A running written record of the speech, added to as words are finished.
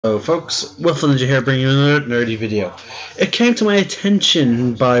Hello folks, Wolf Ninja here bringing you another nerdy video. It came to my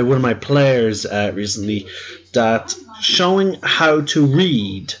attention by one of my players recently that showing how to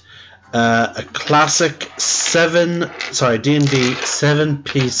read a classic D&D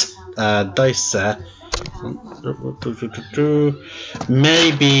 7-piece dice set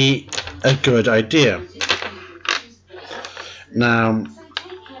may be a good idea. Now,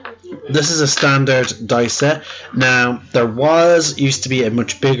 this is a standard die set. Now, there used to be a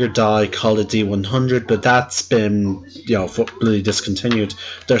much bigger die called a d100, but that's been, fully discontinued.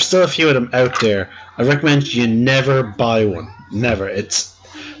 There's still a few of them out there. I recommend you never buy one. Never.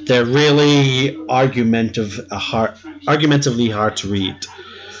 They're really argumentatively hard to read.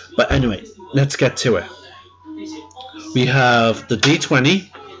 But anyway, let's get to it. We have the d20.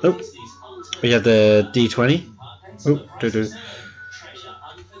 Oh, we have the d20. Oh,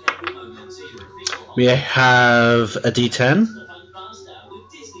 we have a d10.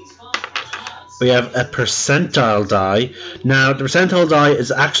 We have a percentile die. Now, the percentile die is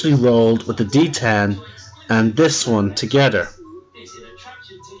actually rolled with the d10 and this one together.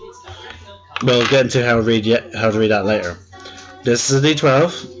 We'll get into how to read that later. This is a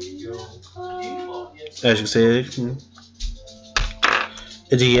d12. As you can see,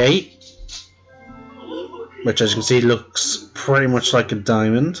 a d8, which as you can see looks pretty much like a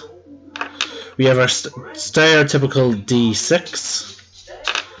diamond. We have our stereotypical D6,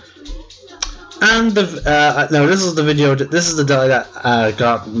 and now this is the video. This is the die that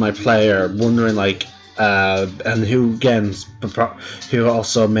got my player wondering, and who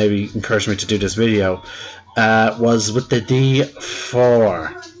also maybe encouraged me to do this video, was with the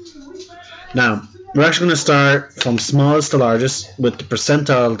D4. Now we're actually going to start from smallest to largest with the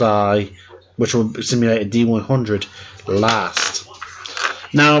percentile die, which will simulate a D100 last.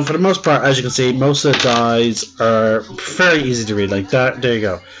 Now, for the most part, as you can see, most of the dies are fairly easy to read. Like that, there you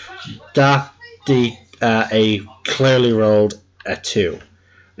go. That a clearly rolled a 2.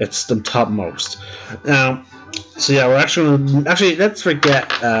 It's the topmost. Now, so yeah, we're actually let's forget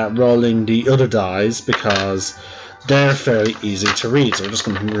rolling the other dies because they're fairly easy to read. So we're just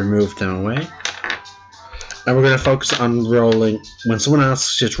going to remove them away, and we're going to focus on rolling. When someone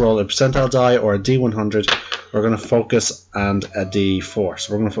asks you to roll a percentile die or a D100, we're going to focus on a D4.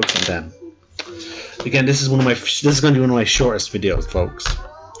 So we're going to focus on them. Again, this is going to be one of my shortest videos, folks.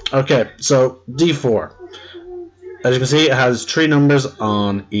 Okay, so D4. As you can see, it has 3 numbers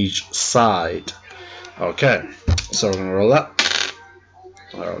on each side. Okay, so we're going to roll that.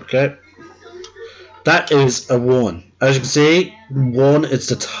 Okay, that is a 1. As you can see, 1 is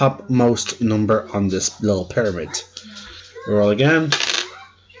the topmost number on this little pyramid. Roll again.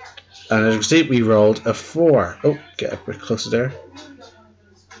 And as you can see, we rolled a 4. Oh, get a bit closer there.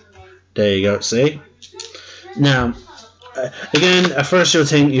 There you go, see? Now, again, at first you'll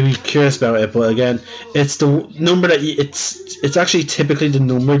think you'll be curious about it, but again, it's the number that it's actually typically the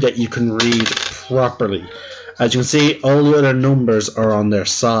number that you can read properly. As you can see, all the other numbers are on their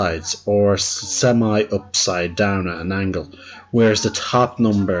sides or semi-upside down at an angle, whereas the top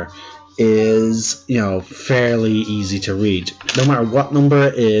number is, fairly easy to read. No matter what number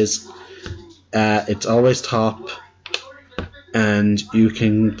it is, it's always top, and you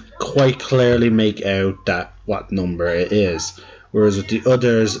can quite clearly make out what number it is, whereas with the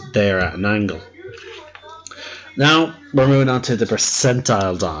others they're at an angle. Now we're moving on to the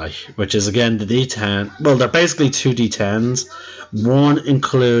percentile die, which is again the D10. Well, they're basically 2 D10s. One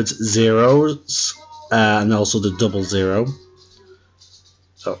includes zeros and also the double 0.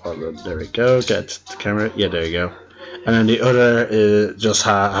 Oh, there we go. Get the camera. Yeah, there you go. And then the other just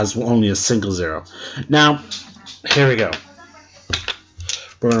has only a single 0. Now, here we go.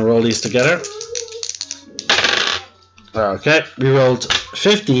 We're going to roll these together. Okay, we rolled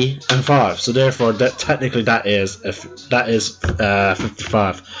 50 and 5, so therefore technically that is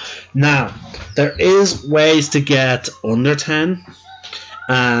 55. Now, there is ways to get under 10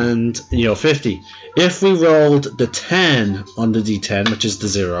 and 50. If we rolled the 10 on the D10, which is the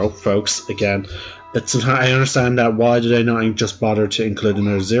 0, folks, again, I understand that. Why do they not just bother to include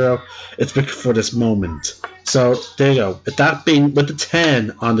another 0? It's for this moment. So there you go. With that being with the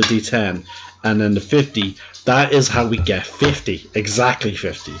 10 on the D10 and then the 50, that is how we get 50. Exactly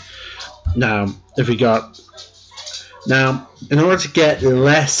 50. Now, in order to get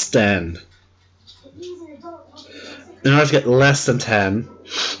less than 10,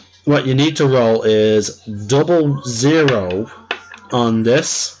 what you need to roll is double 0 on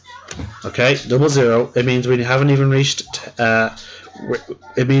this. Okay, double 0. It means we haven't even reached.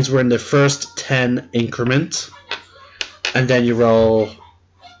 It means we're in the first 10 increment, and then you roll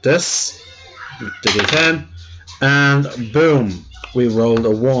this, the D10, and boom, we rolled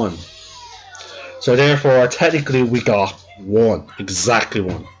a 1. So therefore, technically, we got 1. Exactly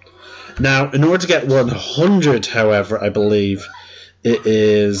 1. Now, in order to get 100, however, I believe it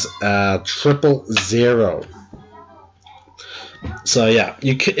is 000. So yeah,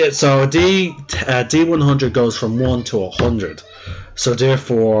 so D100 goes from 1 to 100. So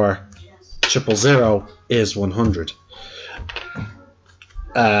therefore, 000 is 100.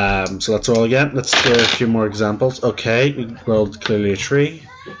 So that's all again. Let's do a few more examples. Okay, we rolled clearly a 3,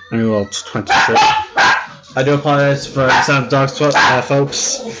 and we rolled 23. I do apologize for the sound of dogs,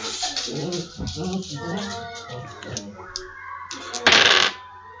 folks.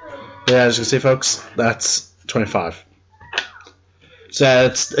 Yeah, as you can see, folks, that's 25. So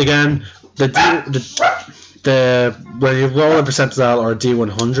it's again the when you roll a percentile or a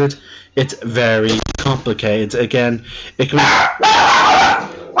D100, it's very complicated. Again, it can be.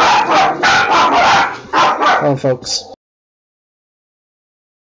 Oh, folks.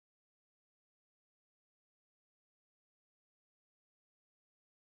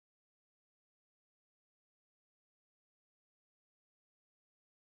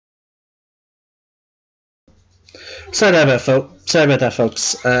 Sorry about that,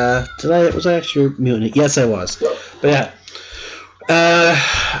 folks. Was I actually muting it? Yes, I was. But yeah,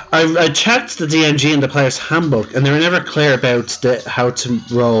 I checked the DMG and the player's handbook, and they were never clear about how to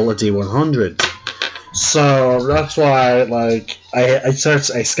roll a D100. So that's why, like, I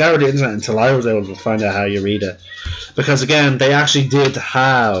scoured the internet until I was able to find out how you read it, because again, they actually did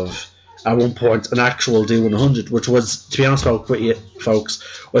have at one point an actual D100, which was, to be honest with you, folks,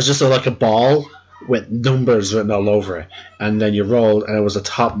 was just like a ball with numbers written all over it, and then you rolled, and it was the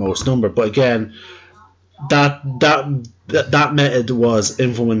topmost number. But again, that method was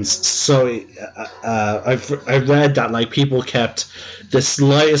influenced. So I read that like people kept the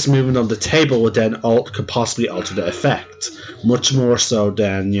slightest movement on the table would then could possibly alter the effect, much more so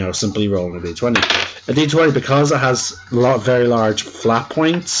than simply rolling a D20. A D20, because it has a lot of very large flat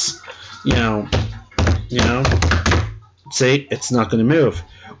points, see, it's not going to move.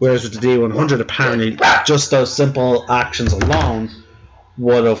 Whereas with the D100, apparently, just those simple actions alone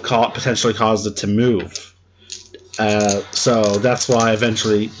would have potentially caused it to move. So that's why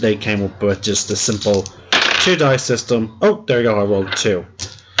eventually they came up with just a simple 2-dice system. Oh, there you go, I rolled 2.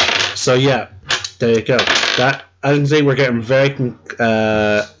 So yeah, there you go. That, as you can see, we're getting very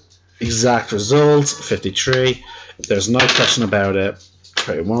exact results. 53. There's no question about it.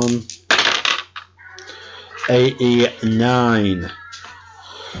 31. 89.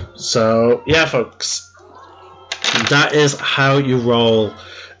 So yeah, folks, that is how you roll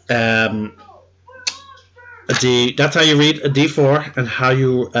a D. That's how you read a D4 and how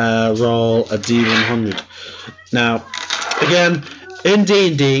you roll a D100. Now, again, in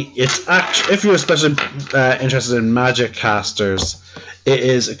D&D, it's actually, if you're especially interested in magic casters, it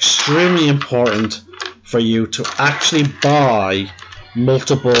is extremely important for you to actually buy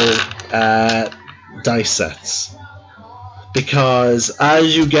multiple dice sets. Because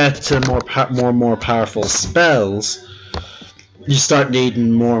as you get to more and more powerful spells, you start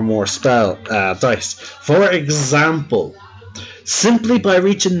needing more and more dice. For example, simply by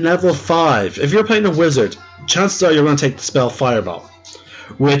reaching level 5, if you're playing a wizard, chances are you're going to take the spell Fireball,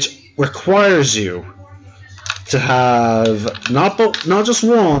 which requires you to have not just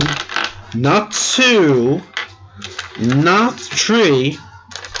 1, not 2, not 3,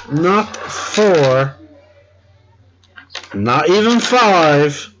 not 4, not even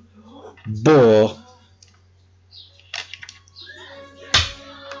 5, but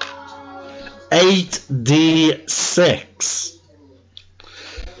 8d6.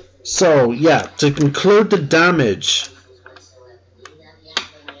 So yeah, to conclude the damage,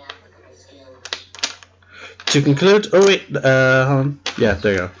 oh wait, hold on. Yeah,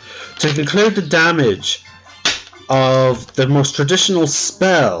 there you go. To conclude the damage of the most traditional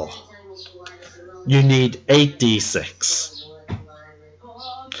spell, you need 8d6.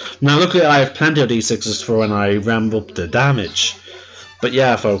 Now luckily I have plenty of d6s for when I ramp up the damage. But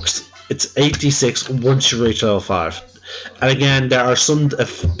yeah, folks, it's 8d6 once you reach level 5. And again, there are some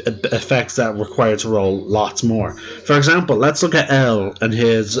effects that require to roll lots more. For example, let's look at L and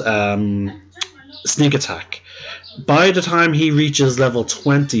his sneak attack. By the time he reaches level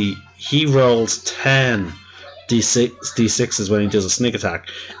 20, he rolls 10 d6s when he does a sneak attack.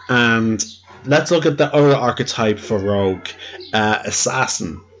 And let's look at the other archetype for Rogue,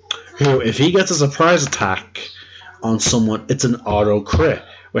 Assassin, who, if he gets a surprise attack on someone, it's an auto crit,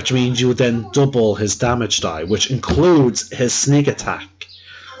 which means you would then double his damage die, which includes his sneak attack.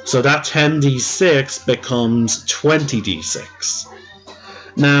 So that 10d6 becomes 20d6.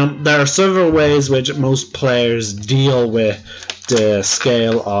 Now, there are several ways which most players deal with the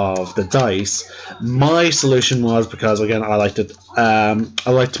scale of the dice, my solution was, because again I like to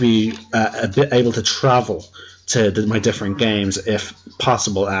be a bit able to travel to my different games if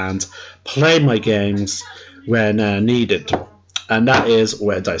possible and play my games when needed, and that is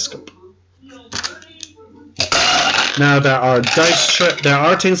with a dice cup. Now there are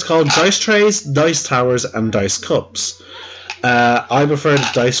things called dice trays, dice towers, and dice cups. I prefer the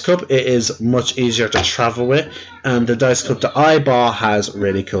dice cup. It is much easier to travel with, and the dice cup that I bought has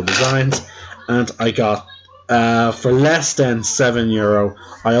really cool designs. And I got for less than €7.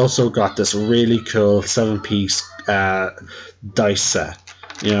 I also got this really cool 7-piece dice set.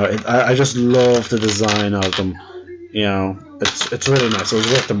 You know, I just love the design of them. You know, it's really nice. It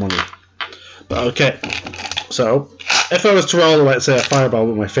was worth the money. But okay, so if I was to roll, let's say, a fireball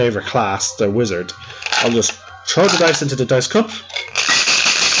with my favorite class, the wizard, I'll just throw the dice into the dice cup,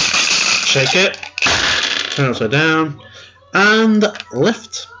 shake it, turn it upside down, and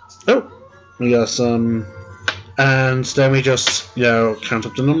lift. Oh, we got some, and then we just, you know, count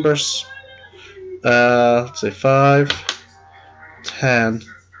up the numbers. Let's say 5, 10,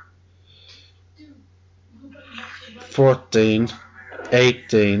 14,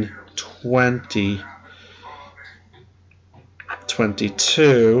 18, 20,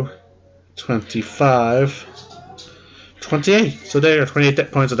 22, 25, 28. So there you go,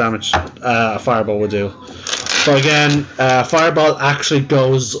 28 points of damage a fireball would do. But again, fireball actually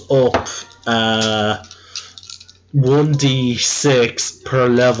goes up 1d6 per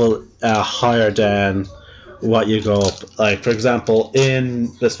level higher than what you go up. Like, for example,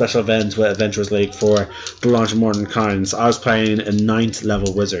 in the special event with Adventurers League for the launch of Modern Kinds, I was playing a 9th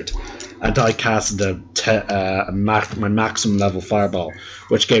level wizard, and I casted my maximum level fireball,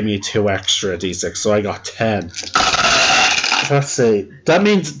 which gave me 2 extra d6, so I got 10. Let's see, that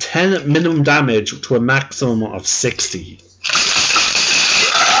means 10 minimum damage to a maximum of 60.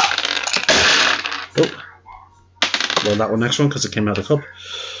 Oh, roll that one, next one, because it came out of the cup.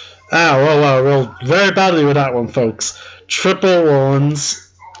 Oh, wow, I rolled very badly with that one, folks. Triple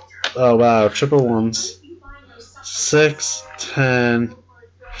ones. Oh, wow, triple ones. 6, 10,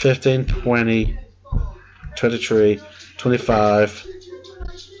 15, 20, 23, 25,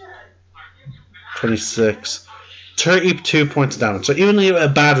 26, 32 points of damage. So even a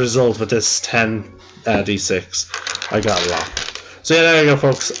bad result with this 10 d6, I got a lot. So yeah, there you go,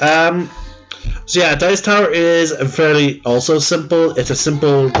 folks. So yeah, Dice Tower is fairly also simple. It's a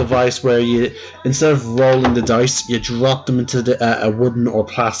simple device where you, instead of rolling the dice, you drop them into a wooden or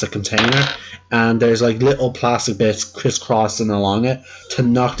plastic container, and there's like little plastic bits crisscrossing along it to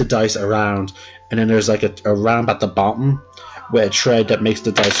knock the dice around, and then there's like a ramp at the bottom with a tray that makes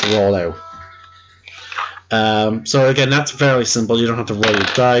the dice roll out. So again, that's very simple. You don't have to roll your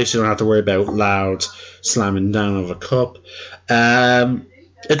dice. You don't have to worry about loud slamming down of a cup.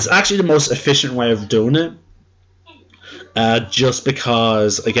 It's actually the most efficient way of doing it, just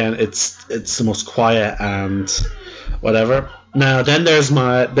because again it's the most quiet and whatever. Now then there's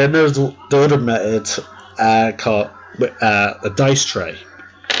the other method called a dice tray.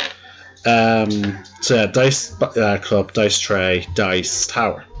 So yeah, dice cup, dice tray, dice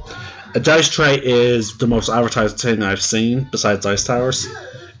tower. A dice tray is the most advertised thing I've seen besides dice towers.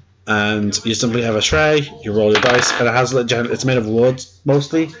 And you simply have a tray, you roll your dice, and it has it's made of wood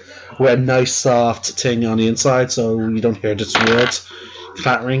mostly, with a nice soft thing on the inside, so you don't hear this wood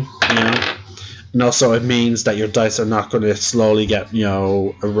clattering, you know. And also it means that your dice are not going to slowly get, you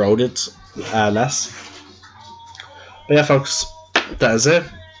know, eroded less. But yeah, folks, that is it.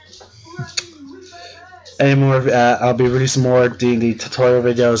 Any more? I'll be releasing more D&D tutorial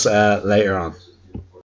videos later on.